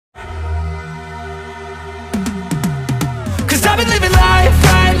been living life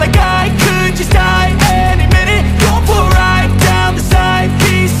right like I could just die any minute. Going for a ride down the side,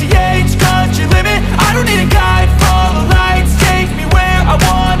 PCH, country limit. I don't need a guide, follow lights, take me where I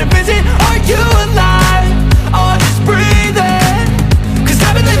wanna visit. Are you alive? Or just breathing? Cause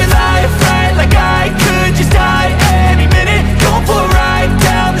I've been living life right like I could just die any minute. Going for a ride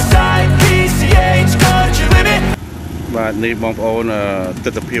down the side, PCH, country limit. បាទនេះបងប្អូនទ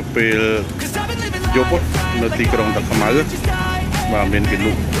ស្សនវិជ្ជាពេលយប់នៅទីក្រុងតាខ្មៅបាទមានគេល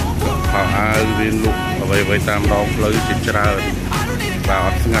ក់ខោអាវមានលក់អ្វីៗតាមដងផ្លូវជាច្រើនបាទអ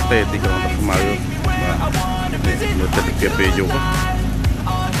ត់ស្ងាត់ទេទីក្រុងតាខ្មៅបាទនៅទស្សនវិជ្ជាពេលយប់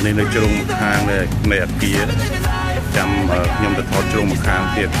នេះនៅជ្រុងម្ខាងនៃអគារចាំខ្ញុំទៅថតជ្រុងម្ខាង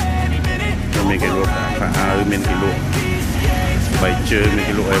ទៀតមានគេលក់ខោអាវមានគេលក់បៃជើមាន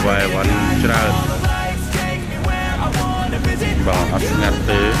គេលក់អីវ៉ៃច្រើន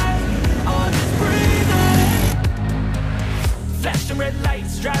Flashing red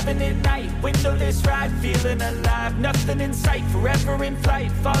lights, driving at night, windowless ride, feeling alive. Nothing in sight, forever in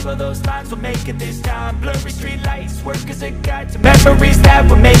flight. Follow those lines, we'll make it this time. Blurry street lights, work as a guide to memories that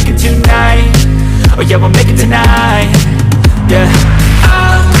we're making tonight. Oh yeah, we'll make it tonight. Yeah,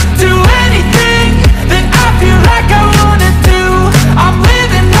 I'll do anything that I feel like I wanna do. I'm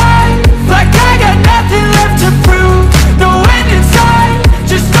living life like I got nothing left to prove. No end in sight,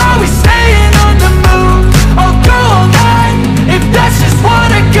 just always staying on the move. I'll go all night if that's just what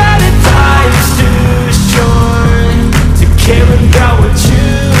I gotta do. Life's too short to care about what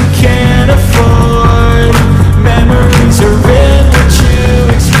you can't afford. Memories are in what you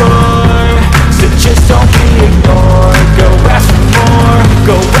explore, so just don't be ignored. Go ask for more,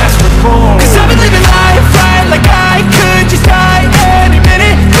 go ask for more. Cause I've been living life right like I could just die any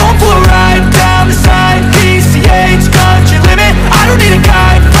minute. Going for a ride down the side, PCH, country limit. I don't need a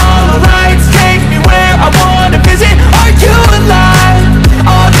guide, follow lights, take me where I wanna visit. Are you alive?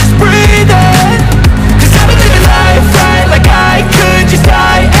 Or just breathing? Cause I've been living life right like I could just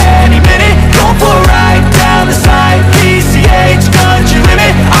die any minute. Going for a ride down the side, PCH, country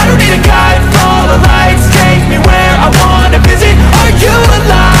limit. I don't need a guide, follow lights, take me where I wanna visit. Are you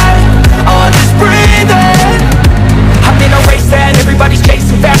alive? Or just breathing? I'm in a race that everybody's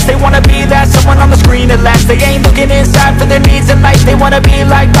chasing fast. They wanna be that someone on the screen at last. They ain't looking inside for their needs in life. They wanna be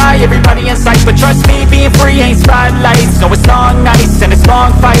like by everybody in sight. But trust me, being free ain't spotlights. No, it's long nights and it's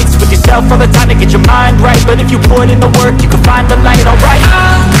long fights with yourself all the time to get your mind right. But if you put in the work, you can find the light. Alright,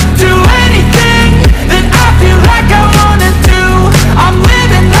 I'll do anything that I feel like I wanna do. I'm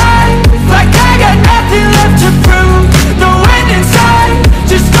living life like I got nothing left to prove. No end in sight,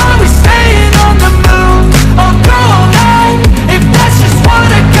 just always staying on the move. I'll go all night if that's just what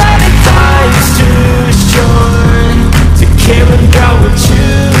I gotta do. Life's too short to care about what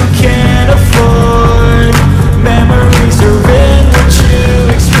you can't afford. Memories are in what you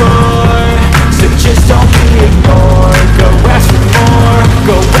explore, so just don't be ignored. Go ask for more,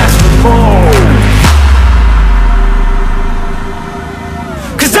 go ask for more.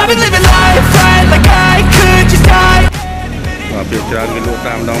 Cause I've been living life right like I could just die. ពេលច្រើនគេលក់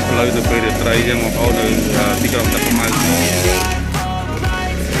តាមដងផ្លូវទៅពេលរាត្រីចឹងបងប្អូននៅទីក្រុងតាខ្មៅ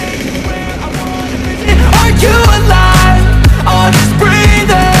Are you alive? Or just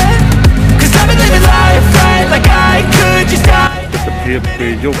breathing? Cause I've been living life right like I could just die. ទស្សនវិជ្ជាពេ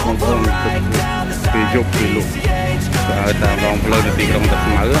លយប់បងប្អូនពេលយប់ពេលលក់តាមដងផ្លូវនៅទីក្រុងតាខ្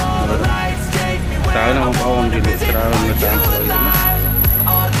មៅតើណាបងប្អូនគេលក់ច្រើននៅតាមផ្លូវណា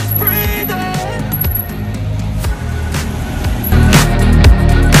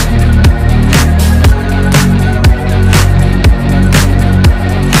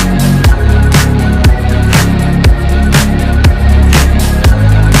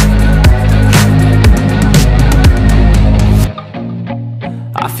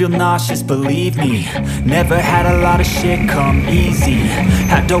Feel nauseous, believe me. Never had a lot of shit come easy.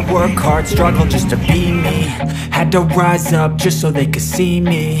 Had to work hard, struggle just to be me. Had to rise up just so they could see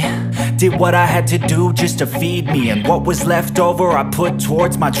me. Did what I had to do just to feed me, and what was left over I put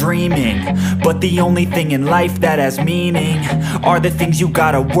towards my dreaming. But the only thing in life that has meaning are the things you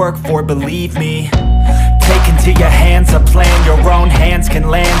gotta work for, believe me. Take into your hands a plan, your own hands can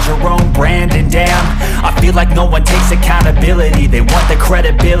land your own brand. And damn, I feel like no one takes accountability. They want the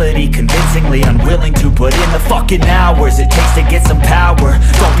credibility, convincingly unwilling to put in the fucking hours it takes to get some power.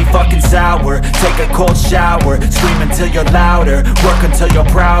 Don't be fucking sour, take a cold shower, scream until you're louder, work until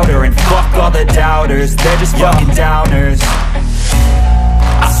you're prouder. And fuck all the doubters, they're just fucking downers.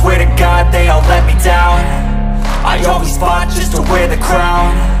 I swear to God they all let me down. I always fought just to wear the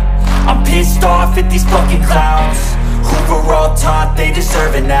crown. I'm pissed off at these fucking clowns who were all taught they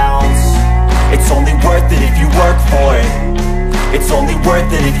deserve an ounce. It's only worth it if you work for it. It's only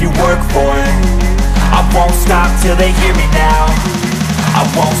worth it if you work for it. I won't stop till they hear me now. I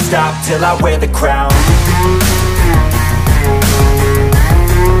won't stop till I wear the crown.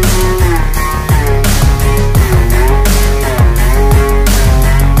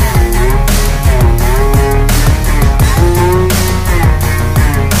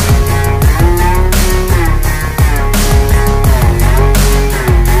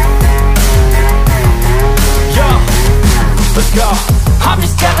 Let's go. I'm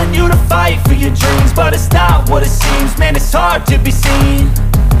just telling you to fight for your dreams, but it's not what it seems. Man, it's hard to be seen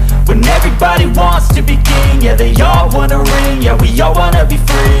when everybody wants to be king. Yeah, they all wanna ring. Yeah, we all wanna be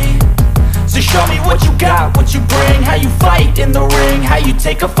free. So show me what you got, what you bring, how you fight in the ring, how you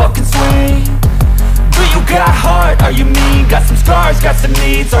take a fucking swing. Do you got heart? Are you mean? Got some scars, got some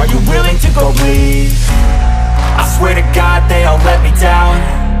needs. Are you willing to go bleed? I swear to God they all let me down.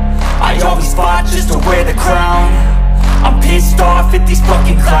 I always fought just to wear the crown. I'm pissed off at these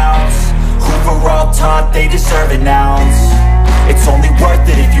fucking clowns who were all taught they deserve an ounce. It's only worth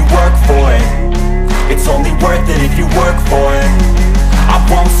it if you work for it. It's only worth it if you work for it. I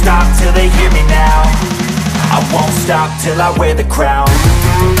won't stop till they hear me now. I won't stop till I wear the crown.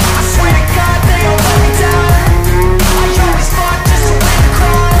 I swear to God they all let me down. I always fought just to wear the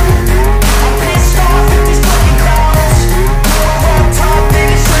crown. I'm pissed off at these fucking clowns who were all taught they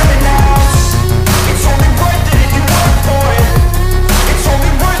deserve an ounce. It's only worth it if you work for it. It's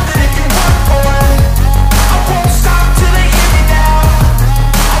only worth it if you work for it. I won't stop till they hear me now.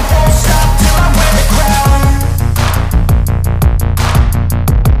 I won't stop till I wear the crown.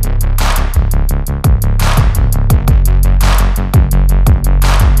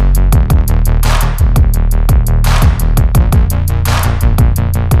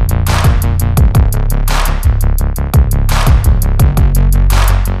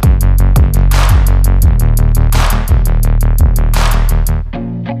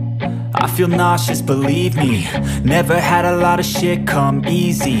 I feel nauseous, believe me. Never had a lot of shit come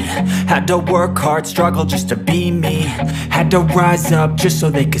easy. Had to work hard, struggle just to be me. Had to rise up just so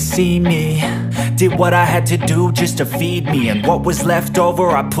they could see me. Did what I had to do just to feed me, and what was left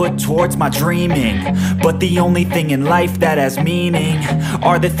over I put towards my dreaming. But the only thing in life that has meaning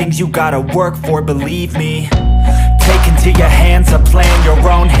are the things you gotta work for, believe me. Take into your hands a plan, your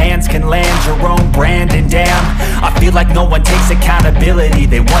own hands can land your own brand. And damn, I feel like no one takes accountability.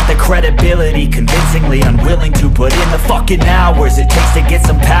 They want the credibility, convincingly unwilling to put in the fucking hours it takes to get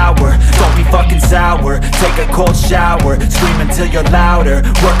some power. Don't be fucking sour, take a cold shower, scream until you're louder,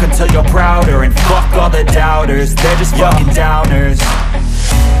 work until you're prouder, and fuck all the doubters, they're just fucking downers.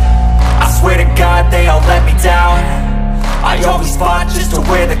 I swear to God they all let me down. I always fought just to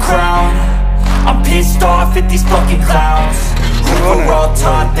wear the crown. I'm pissed off at these fucking clowns who were all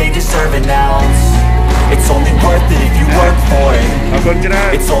taught they deserve an ounce. It's only worth it if you work for it.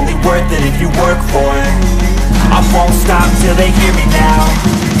 It's only worth it if you work for it. I won't stop till they hear me now.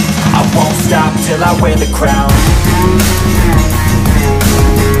 I won't stop till I wear the crown.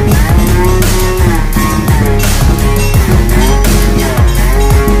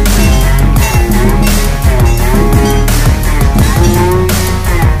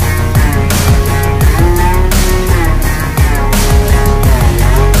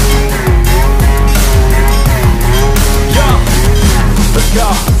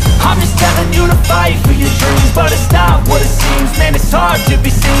 I'm just telling you to fight for your dreams, but it's not what it seems. Man, it's hard to be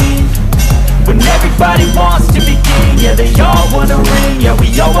seen when everybody wants to be king. Yeah, they all wanna ring. Yeah, we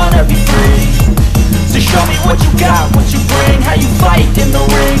all wanna be free. So show me what you got, what you bring, how you fight in the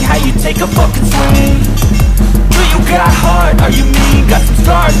ring, how you take a fucking swing. Do you got heart? Are you mean? Got some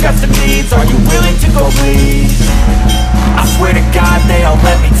scars, got some needs. Are you willing to go bleed? I swear to God they all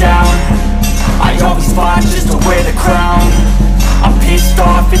let me down. I always fought just to wear the crown. I'm pissed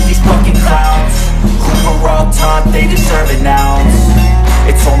off at these fucking clowns who were all taught they deserve an ounce.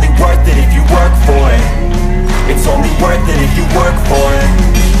 It's only worth it if you work for it. It's only worth it if you work for it.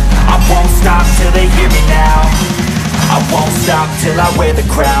 I won't stop till they hear me now. I won't stop till I wear the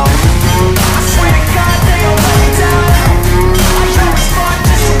crown.